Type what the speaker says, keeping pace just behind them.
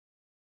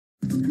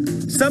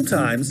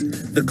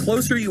Sometimes, the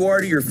closer you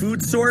are to your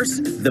food source,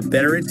 the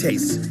better it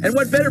tastes. And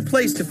what better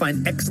place to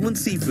find excellent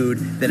seafood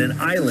than an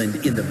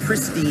island in the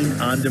pristine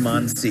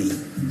Andaman Sea?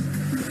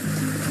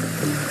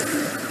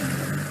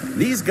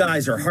 These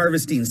guys are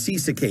harvesting sea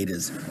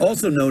cicadas,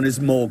 also known as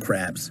mole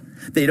crabs.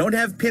 They don't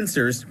have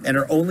pincers and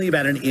are only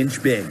about an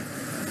inch big.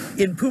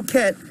 In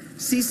Phuket,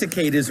 sea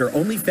cicadas are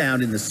only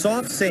found in the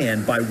soft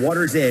sand by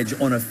water's edge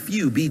on a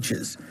few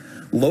beaches.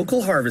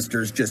 Local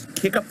harvesters just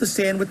kick up the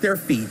sand with their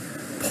feet,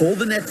 pull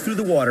the nets through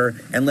the water,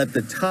 and let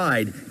the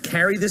tide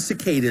carry the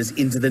cicadas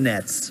into the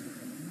nets.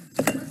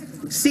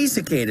 Sea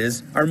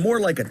cicadas are more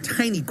like a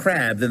tiny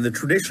crab than the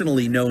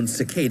traditionally known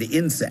cicada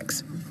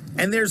insects.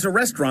 And there's a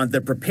restaurant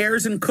that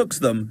prepares and cooks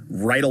them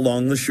right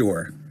along the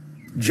shore.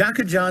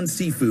 Jakajan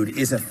Seafood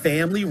is a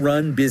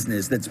family-run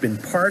business that's been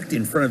parked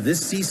in front of this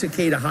sea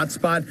cicada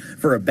hotspot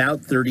for about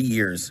 30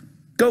 years.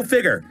 Go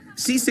figure,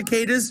 sea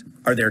cicadas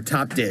are their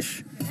top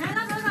dish.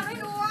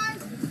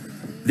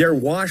 They're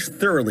washed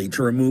thoroughly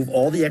to remove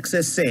all the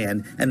excess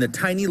sand, and the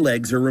tiny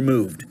legs are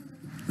removed.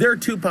 There are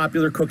two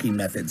popular cooking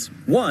methods.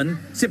 One,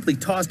 simply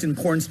tossed in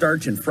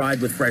cornstarch and fried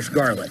with fresh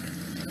garlic.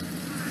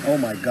 Oh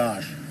my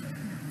gosh.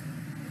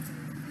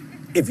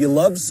 If you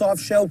love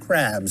soft-shell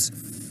crabs,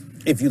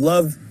 if you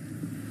love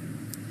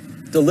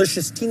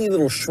delicious teeny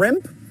little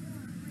shrimp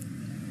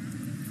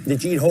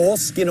that you eat whole,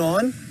 skin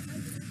on,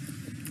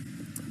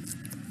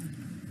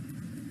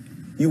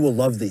 you will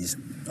love these.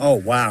 Oh,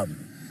 wow.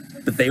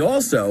 But they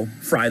also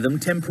fry them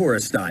tempura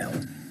style.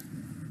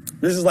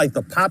 This is like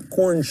the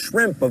popcorn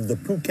shrimp of the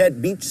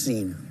Phuket beach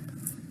scene.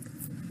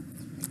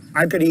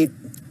 I could eat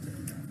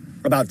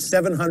about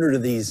 700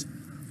 of these.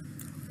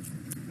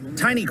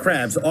 Tiny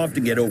crabs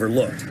often get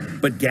overlooked,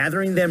 but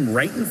gathering them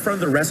right in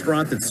front of the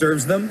restaurant that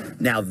serves them,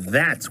 now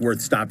that's worth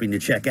stopping to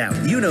check out.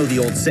 You know the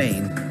old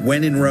saying,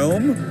 when in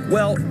Rome?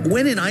 Well,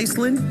 when in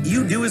Iceland,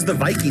 you do as the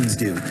Vikings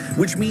do,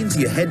 which means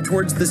you head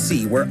towards the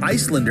sea where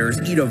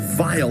Icelanders eat a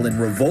vile and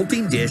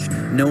revolting dish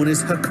known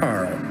as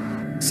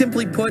hakarl.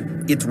 Simply put,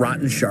 it's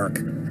rotten shark.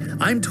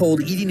 I'm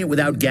told eating it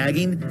without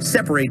gagging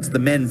separates the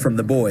men from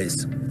the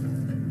boys.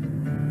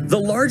 The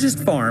largest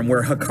farm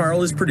where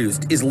hakarl is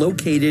produced is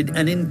located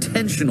an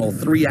intentional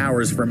 3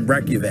 hours from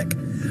Reykjavik.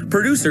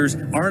 Producers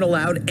aren't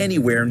allowed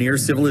anywhere near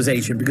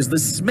civilization because the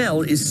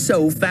smell is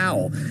so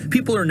foul.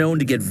 People are known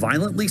to get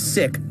violently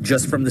sick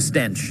just from the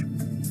stench.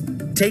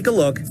 Take a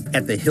look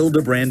at the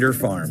Hildebrander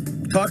farm.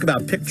 Talk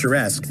about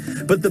picturesque,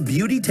 but the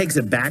beauty takes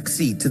a back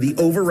seat to the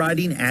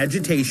overriding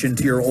agitation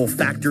to your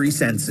olfactory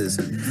senses.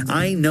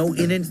 I know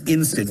in an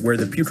instant where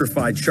the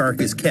putrefied shark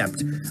is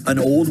kept, an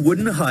old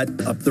wooden hut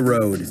up the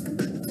road.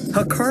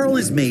 Hakarl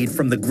is made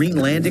from the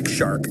Greenlandic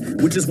shark,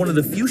 which is one of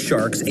the few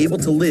sharks able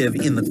to live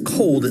in the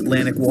cold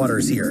Atlantic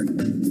waters here.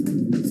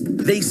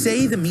 They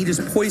say the meat is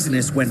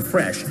poisonous when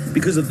fresh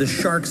because of the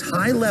shark's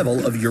high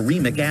level of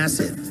uremic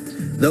acid.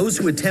 Those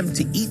who attempt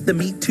to eat the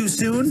meat too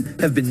soon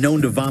have been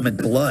known to vomit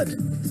blood.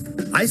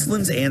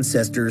 Iceland's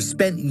ancestors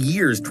spent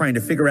years trying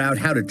to figure out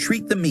how to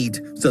treat the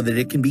meat so that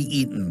it can be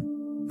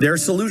eaten. Their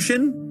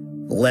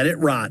solution? Let it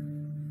rot.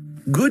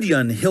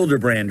 Gudjon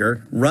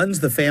Hildebrander runs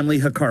the family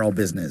hakarl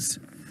business.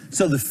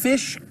 So the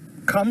fish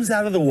comes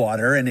out of the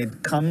water and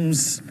it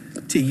comes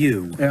to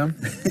you. Yeah.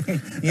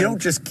 You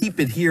don't just keep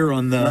it here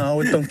on the... No,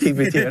 we don't keep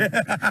it here.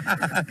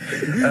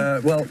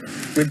 Well,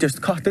 we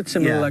just cut it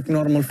similar like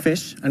normal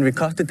fish, and we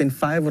cut it in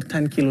 5 or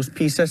 10 kilos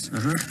pieces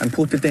and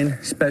put it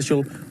in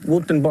special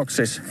wooden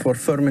boxes for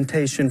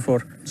fermentation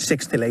for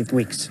 6 to 8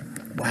 weeks.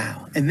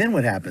 Wow. And then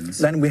what happens?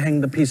 Then we hang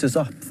the pieces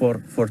up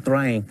for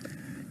drying.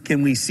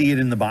 Can we see it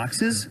in the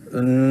boxes?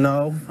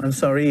 No, I'm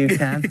sorry, you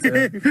can't.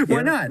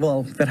 Why not?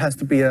 Well, there has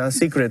to be a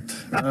secret.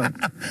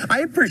 I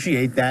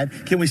appreciate that.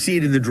 Can we see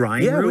it in the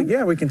drying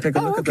room? We can take a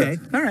look at it.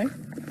 All right.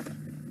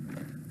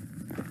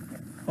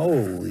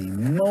 Holy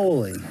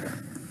moly.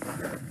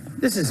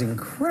 This is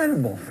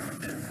incredible.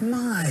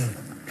 My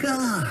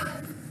God.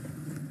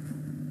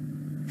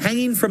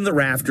 Hanging from the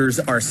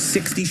rafters are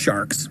 60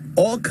 sharks,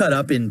 all cut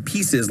up in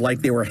pieces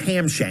like they were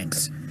ham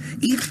shanks.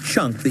 Each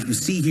chunk that you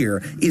see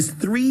here is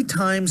 3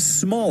 times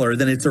smaller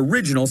than its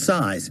original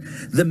size.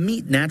 The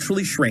meat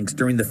naturally shrinks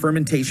during the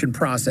fermentation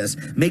process,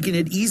 making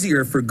it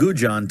easier for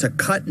Gudjon to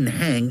cut and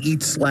hang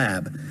each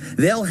slab.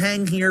 They'll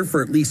hang here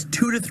for at least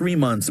 2 to 3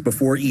 months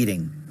before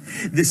eating.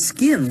 The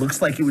skin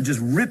looks like it would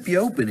just rip you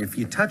open if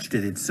you touched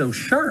it. It's so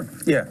sharp.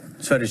 Yeah,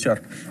 it's very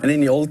sharp. And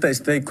in the old days,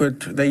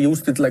 they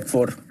used it like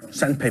for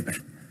sandpaper.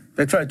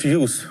 They tried to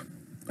use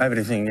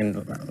everything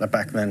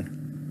back then.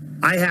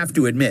 I have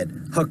to admit,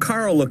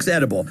 hakarl looks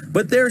edible,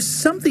 but there's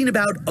something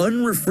about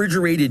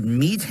unrefrigerated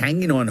meat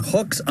hanging on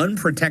hooks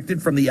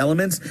unprotected from the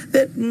elements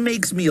that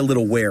makes me a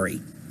little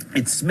wary.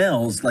 It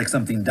smells like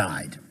something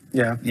died.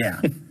 Yeah. Yeah.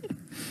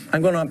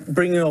 I'm gonna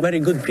bring you a very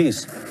good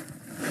piece.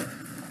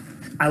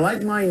 I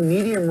like mine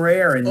medium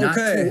rare and not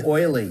too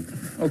oily.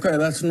 Okay,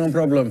 that's no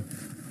problem.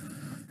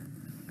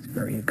 It's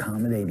very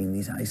accommodating,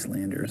 these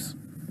Icelanders.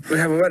 We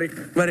have a very,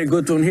 very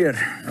good one here.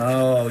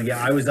 Oh,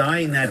 yeah, I was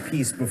eyeing that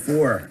piece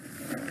before.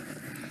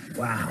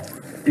 Wow.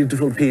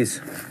 Beautiful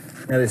piece.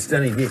 That is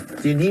stunning. Do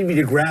you need me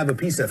to grab a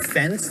piece of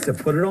fence to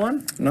put it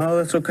on? No,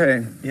 that's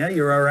okay. Yeah,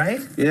 you're all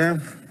right? Yeah,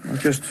 I'll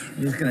just...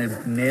 You're just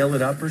gonna nail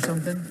it up or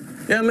something?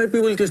 Yeah, maybe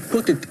we'll just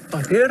put it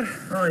up here.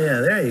 Oh, yeah,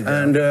 there you go.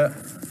 And,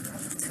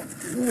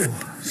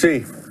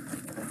 see.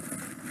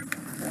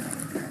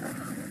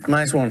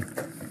 Nice one.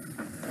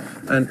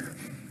 And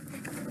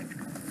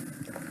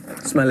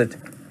smell it.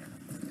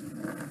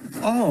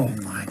 Oh,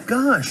 my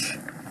gosh.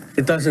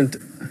 It doesn't...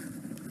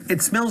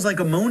 It smells like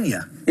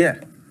ammonia. Yeah.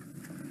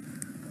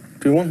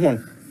 Do you want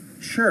one?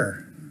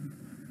 Sure.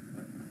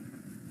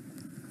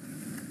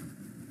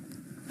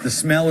 The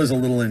smell is a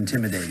little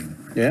intimidating.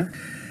 Yeah?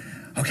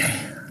 Okay.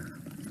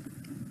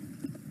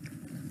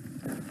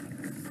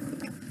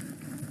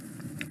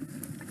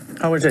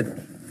 How is it?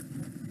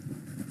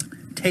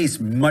 Tastes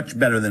much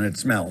better than it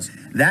smells.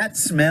 That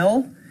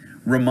smell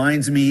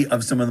reminds me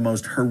of some of the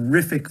most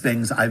horrific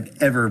things I've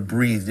ever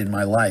breathed in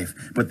my life.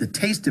 But the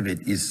taste of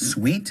it is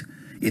sweet,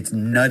 it's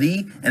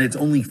nutty, and it's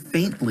only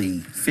faintly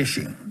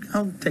fishy.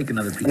 I'll take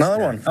another piece.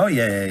 Another one? Oh,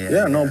 yeah.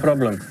 Yeah, no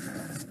problem.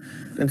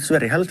 It's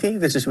very healthy.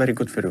 This is very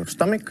good for your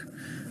stomach.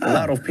 A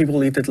lot of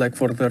people eat it like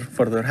for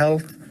their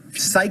health.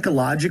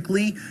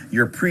 Psychologically,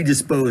 you're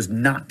predisposed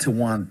not to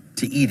want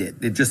to eat it.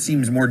 It just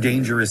seems more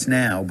dangerous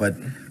now, but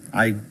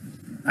I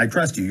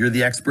trust you. You're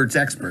the expert's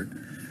expert.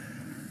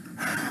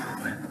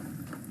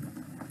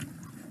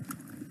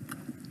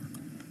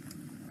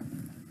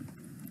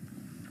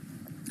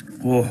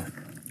 Oh,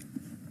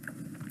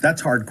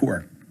 that's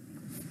hardcore.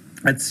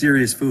 That's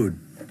serious food.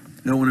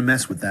 You don't want to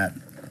mess with that.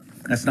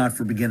 That's not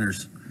for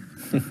beginners.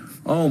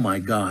 Oh my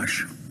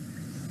gosh.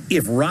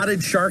 If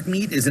rotted shark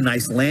meat is an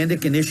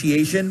Icelandic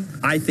initiation,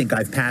 I think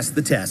I've passed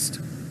the test.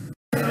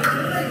 Now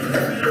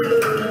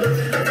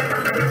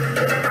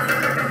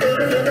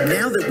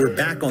that we're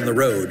back on the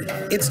road,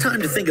 it's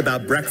time to think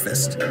about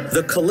breakfast.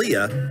 The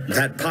kalia,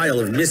 that pile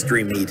of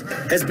mystery meat,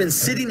 has been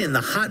sitting in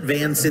the hot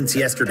van since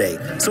yesterday,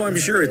 so I'm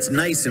sure it's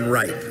nice and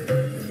ripe.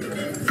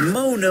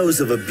 Mo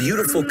knows of a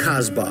beautiful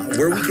kasbah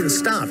where we can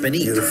stop and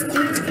eat.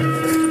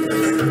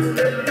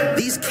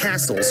 These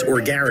castles,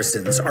 or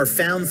garrisons, are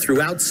found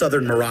throughout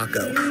southern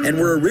Morocco and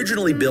were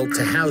originally built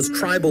to house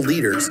tribal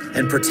leaders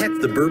and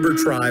protect the Berber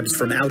tribes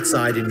from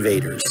outside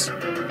invaders.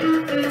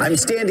 I'm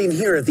standing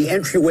here at the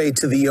entryway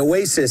to the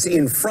oasis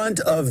in front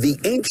of the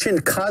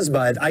ancient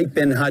Kasbah at Ait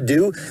Ben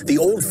Haddou, the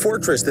old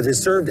fortress that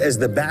has served as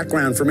the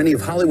background for many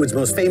of Hollywood's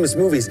most famous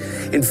movies.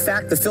 In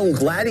fact, the film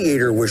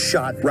Gladiator was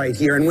shot right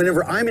here, and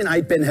whenever I'm in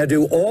Ait Ben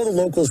Haddou, all the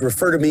locals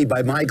refer to me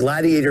by my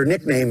gladiator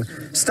nickname,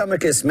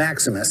 Stomachus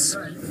Maximus.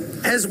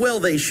 As well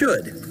they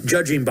should,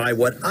 judging by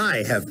what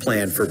I have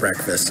planned for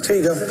breakfast. Here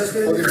you go.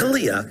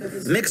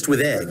 Kalia, mixed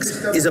with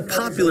eggs, is a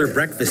popular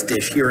breakfast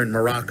dish here in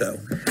Morocco.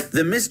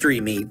 The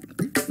mystery meat,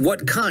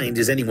 what kind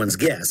is anyone's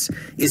guess,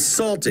 is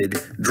salted,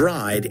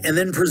 dried, and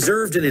then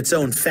preserved in its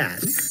own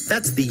fat.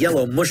 That's the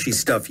yellow mushy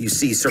stuff you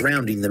see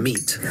surrounding the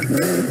meat.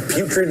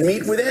 Putrid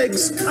meat with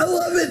eggs. I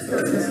love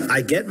it.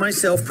 I get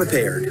myself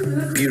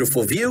prepared.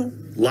 Beautiful view,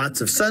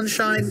 lots of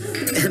sunshine,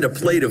 and a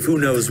plate of who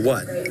knows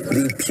what.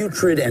 The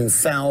putrid and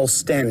foul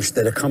stench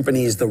that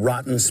accompanies the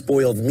rotten,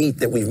 spoiled meat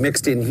that we've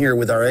mixed in here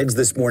with our eggs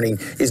this morning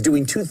is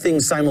doing two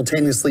things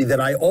simultaneously that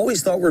I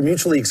always thought were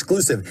mutually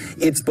exclusive.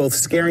 It's both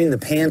scaring the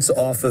pants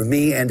off of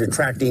me and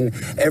attracting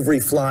every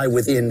fly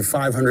within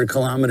 500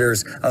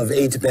 kilometers of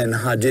Ait Ben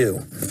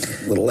Haddou.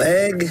 Little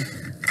egg,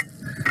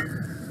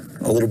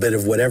 a little bit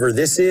of whatever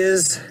this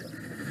is.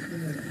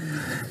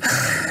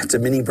 It's a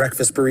mini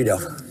breakfast burrito.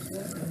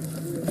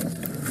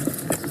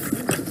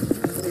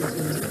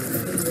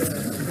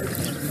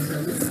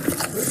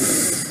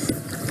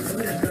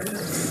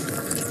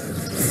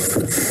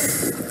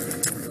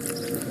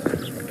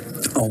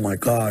 Oh my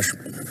gosh.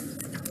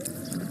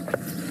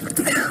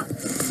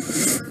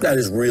 That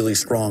is really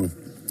strong.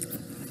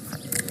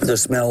 The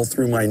smell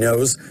through my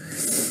nose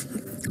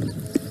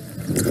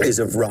is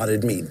of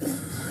rotted meat.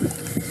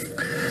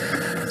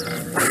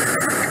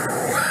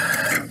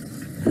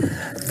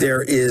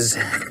 There is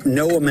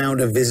no amount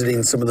of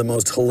visiting some of the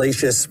most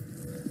hellacious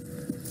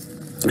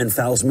and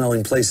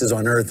foul-smelling places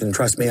on earth, and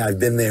trust me, I've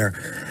been there,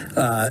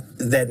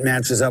 that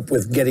matches up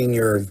with getting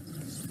your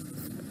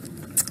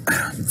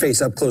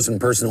face up close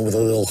and personal with a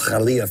little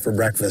khalia for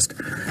breakfast.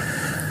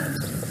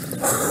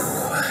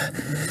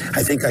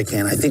 I think I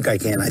can.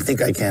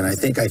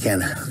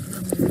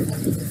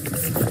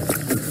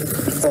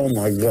 Oh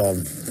my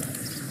God.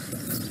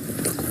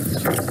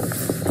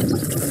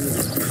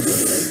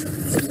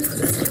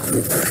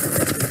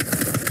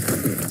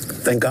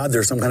 Thank God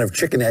there's some kind of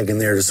chicken egg in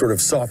there to sort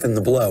of soften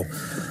the blow.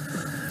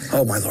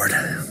 Oh my Lord.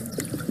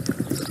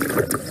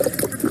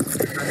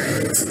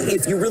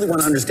 If you really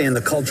want to understand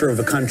the culture of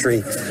a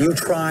country, you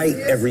try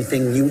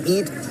everything, you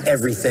eat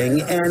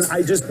everything, and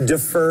I just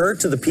defer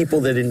to the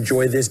people that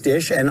enjoy this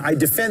dish, and I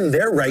defend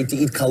their right to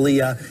eat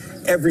kalia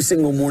every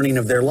single morning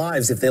of their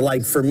lives if they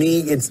like. For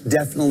me, it's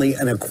definitely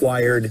an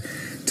acquired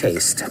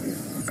taste.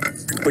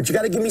 But you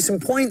got to give me some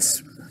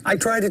points. I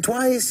tried it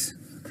twice.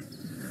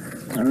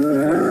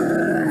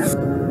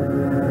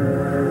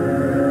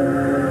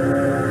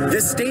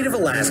 The state of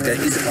Alaska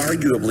is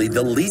arguably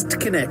the least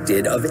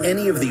connected of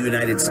any of the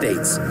United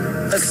States.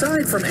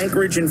 Aside from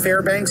Anchorage and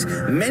Fairbanks,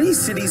 many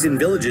cities and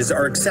villages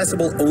are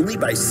accessible only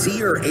by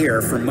sea or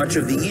air for much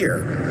of the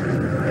year.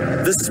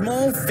 The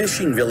small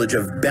fishing village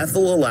of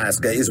Bethel,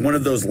 Alaska is one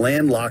of those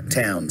landlocked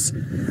towns.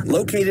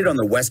 Located on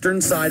the western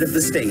side of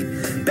the state,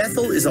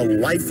 Bethel is a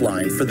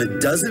lifeline for the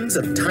dozens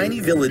of tiny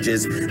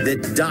villages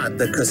that dot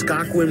the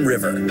Kuskokwim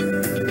River.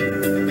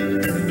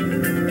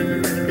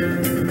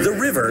 The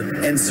river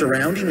and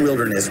surrounding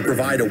wilderness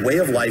provide a way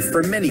of life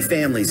for many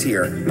families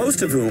here,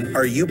 most of whom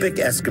are Yupik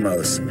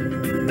Eskimos.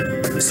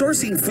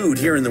 Sourcing food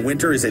here in the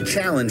winter is a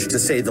challenge, to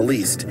say the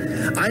least.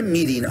 I'm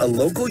meeting a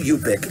local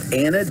Yupik,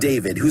 Anna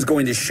David, who's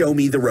going to show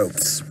me the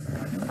ropes.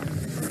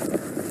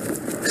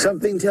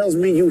 Something tells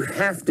me you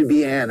have to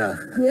be Anna.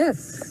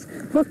 Yes,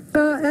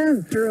 Pukka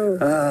Andrew.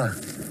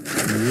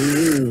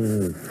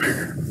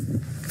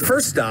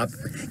 First stop,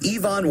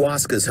 Ivan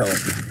Waska's home.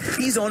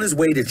 He's on his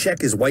way to check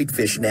his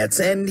whitefish nets,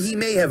 and he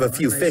may have a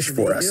few fish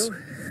for us.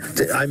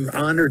 I'm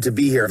honored to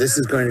be here. This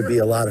is going to be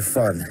a lot of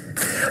fun.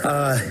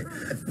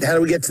 How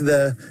do we get to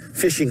the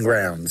fishing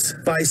grounds?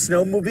 By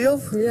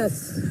snowmobile?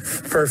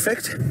 Yes.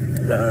 Perfect.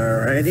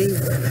 All righty.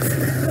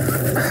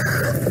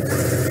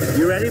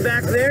 You ready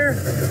back there?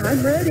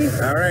 I'm ready.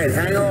 All right,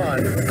 hang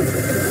on.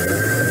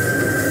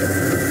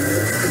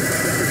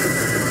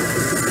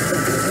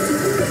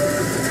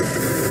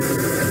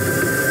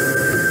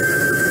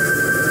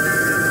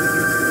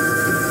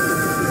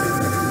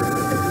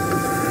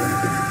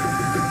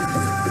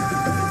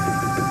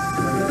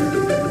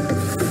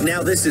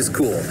 Now this is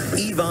cool.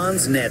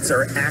 Ivan's nets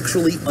are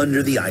actually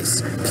under the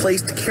ice,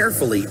 placed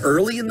carefully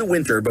early in the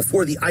winter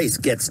before the ice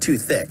gets too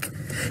thick.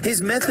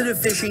 His method of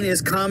fishing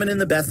is common in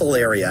the Bethel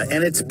area,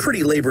 and it's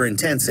pretty labor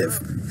intensive.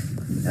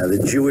 Now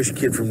the Jewish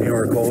kid from New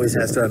York always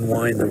has to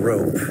unwind the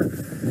rope.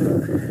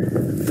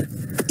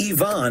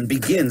 Ivan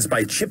begins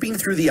by chipping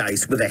through the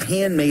ice with a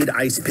handmade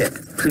ice pick.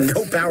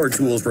 No power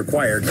tools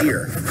required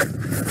here.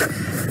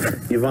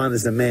 Ivan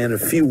is a man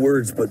of few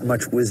words but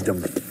much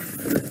wisdom.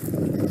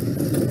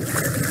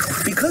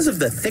 Because of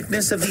the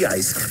thickness of the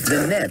ice,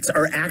 the nets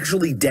are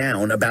actually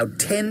down about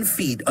 10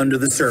 feet under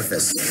the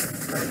surface.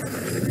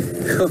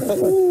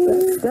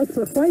 That's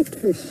a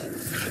whitefish.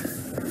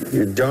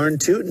 You're darn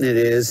tootin' it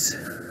is.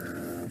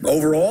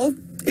 Overall,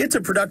 it's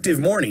a productive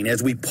morning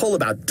as we pull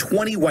about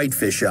 20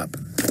 whitefish up.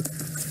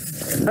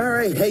 All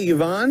right, hey,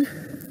 Yvonne.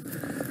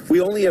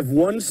 We only have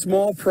one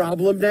small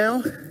problem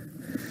now.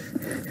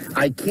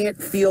 I can't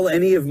feel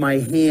any of my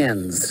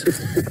hands.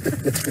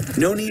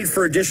 No need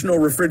for additional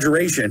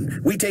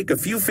refrigeration. We take a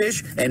few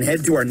fish and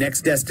head to our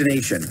next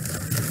destination.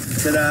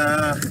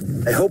 Ta-da!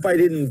 I hope I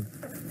didn't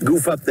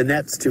goof up the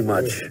nets too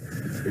much.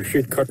 You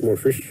should cut more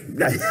fish.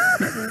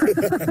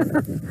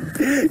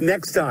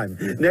 Next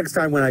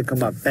time when I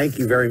come up. Thank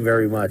you very,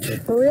 very much.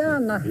 Oh, yeah.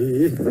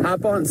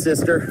 Hop on,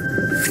 sister.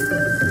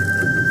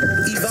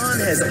 Yvonne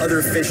has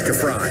other fish to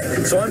fry,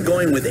 so I'm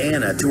going with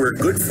Anna to her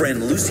good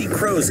friend Lucy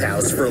Crow's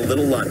house for a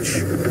little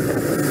lunch.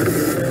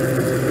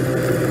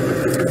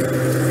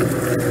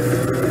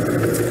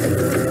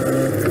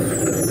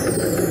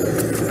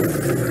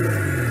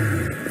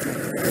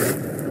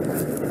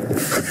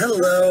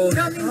 Hello.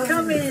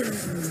 Come in.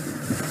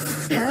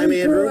 I'm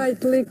Andrew.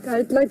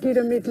 I'd like you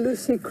to meet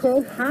Lucy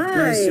Crow. Hi.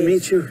 Nice to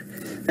meet you.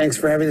 Thanks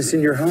for having us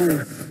in your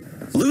home.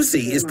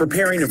 Lucy is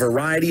preparing a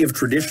variety of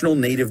traditional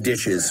native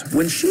dishes.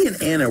 When she and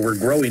Anna were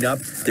growing up,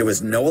 there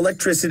was no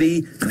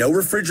electricity, no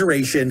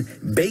refrigeration,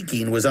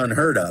 baking was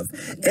unheard of.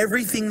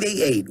 Everything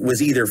they ate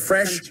was either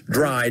fresh,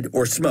 dried,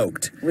 or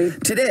smoked.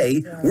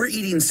 Today, we're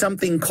eating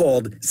something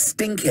called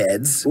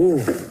stinkheads,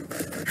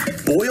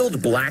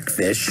 boiled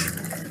blackfish,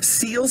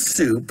 seal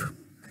soup,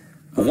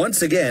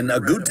 once again, a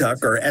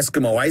gutuk or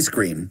Eskimo ice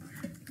cream.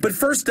 But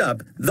first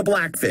up, the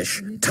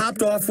blackfish,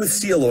 topped off with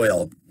seal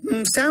oil.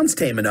 Sounds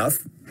tame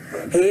enough.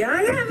 Here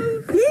I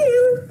am.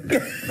 You.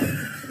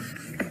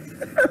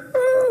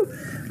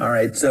 All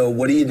right, so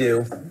what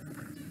do?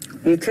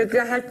 You took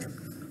the head.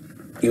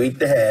 You eat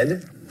the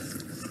head,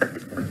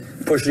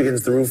 push it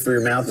against the roof of your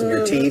mouth and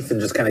your teeth,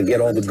 and just kind of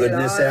get all the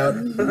goodness out.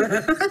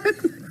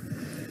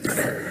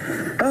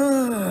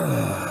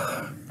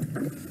 Oh.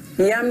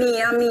 Yummy,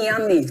 yummy,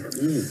 yummy.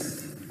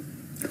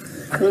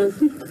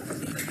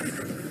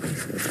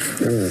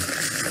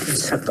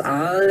 Suck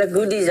all the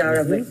goodies out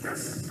of it.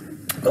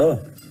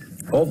 Oh,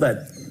 all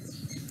that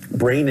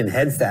brain and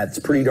head fat's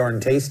pretty darn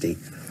tasty.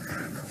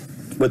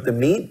 But the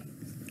meat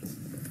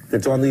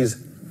that's on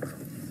these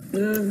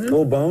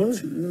little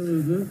bones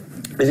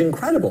is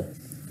incredible.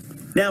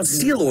 Now,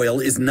 seal oil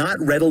is not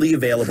readily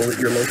available at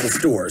your local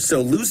store,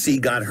 so Lucy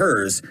got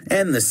hers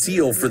and the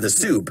seal for the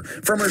soup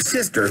from her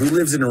sister who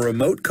lives in a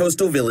remote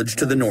coastal village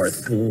to the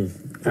north.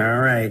 All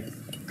right.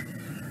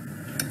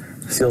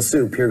 Seal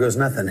soup, here goes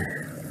nothing.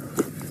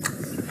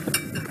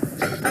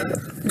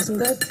 Isn't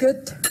that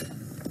good?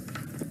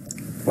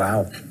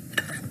 Wow.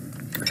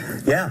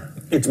 Yeah,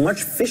 it's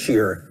much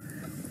fishier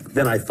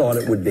than I thought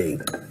it would be.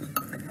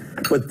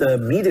 But the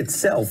meat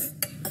itself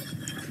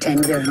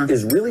Tender, huh?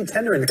 is really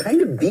tender and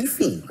kind of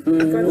beefy.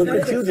 Look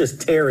at you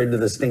just tear into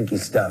the stinky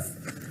stuff.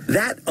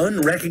 That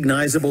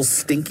unrecognizable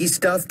stinky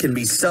stuff can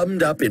be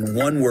summed up in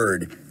one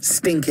word: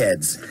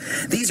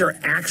 stinkheads. These are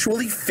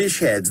actually fish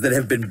heads that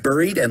have been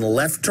buried and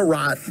left to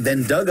rot,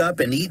 then dug up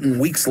and eaten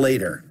weeks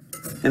later.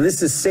 And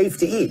this is safe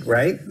to eat,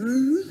 right?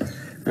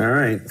 Mm-hmm. All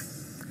right.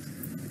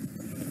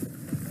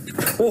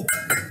 Oh.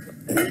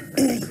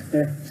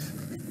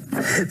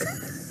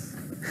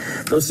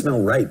 Those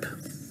smell ripe.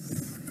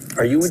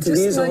 Are you into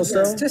these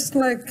also? It's just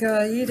like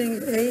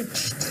eating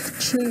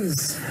aged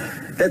cheese.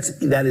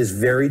 That is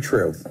very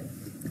true.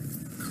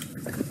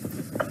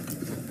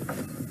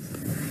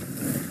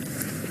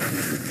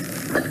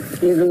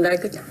 You don't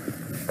like it?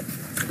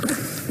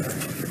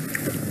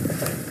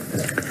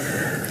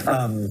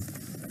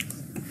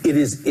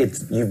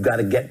 You've got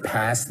to get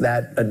past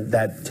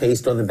that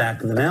taste on the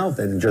back of the mouth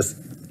and just,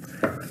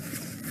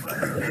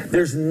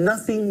 there's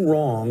nothing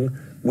wrong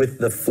with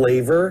the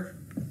flavor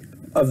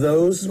of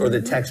those or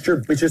the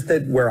texture. It's just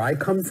that where I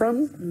come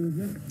from,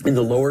 in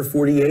the lower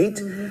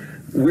 48,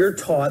 we're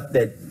taught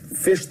that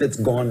fish that's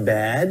gone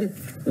bad,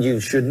 you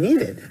shouldn't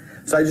eat it.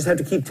 So I just have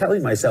to keep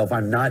telling myself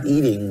I'm not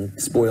eating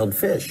spoiled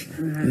fish.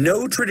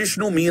 No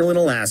traditional meal in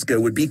Alaska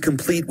would be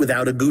complete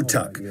without a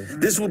gutuk.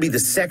 This will be the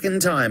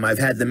second time I've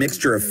had the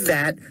mixture of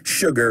fat,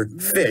 sugar,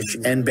 fish,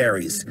 and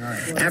berries.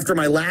 After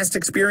my last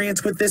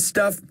experience with this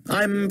stuff,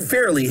 I'm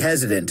fairly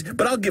hesitant,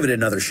 but I'll give it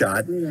another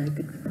shot.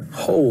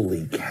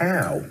 Holy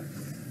cow.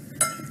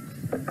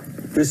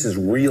 This is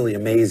really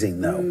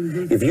amazing, though.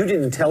 If you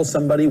didn't tell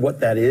somebody what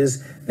that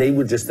is, they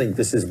would just think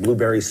this is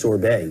blueberry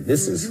sorbet.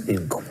 This is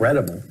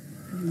incredible.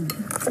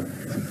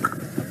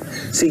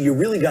 See, you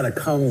really got to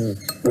come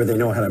where they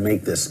know how to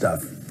make this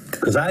stuff.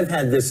 Because I've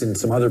had this in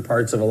some other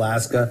parts of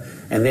Alaska,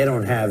 and they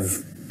don't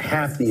have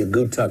half the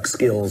agutuk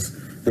skills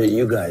that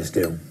you guys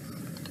do.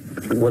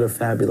 What a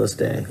fabulous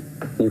day.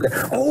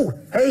 Oh,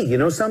 hey, you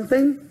know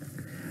something?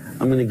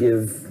 I'm going to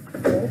give...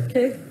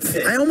 Okay.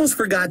 I almost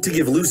forgot to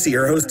give Lucy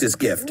her hostess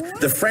gift,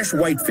 the fresh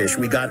whitefish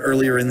we got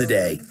earlier in the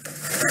day.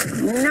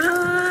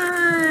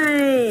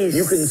 Nice!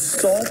 You can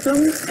salt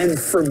them and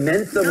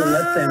ferment them and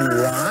let them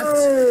rot.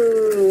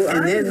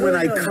 And then when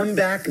I come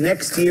back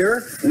next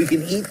year, we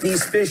can eat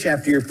these fish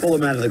after you pull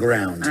them out of the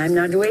ground. I'm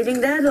not waiting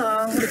that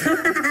long.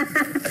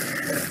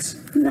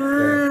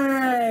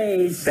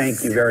 Nice.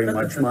 Thank you very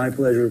much. My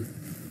pleasure.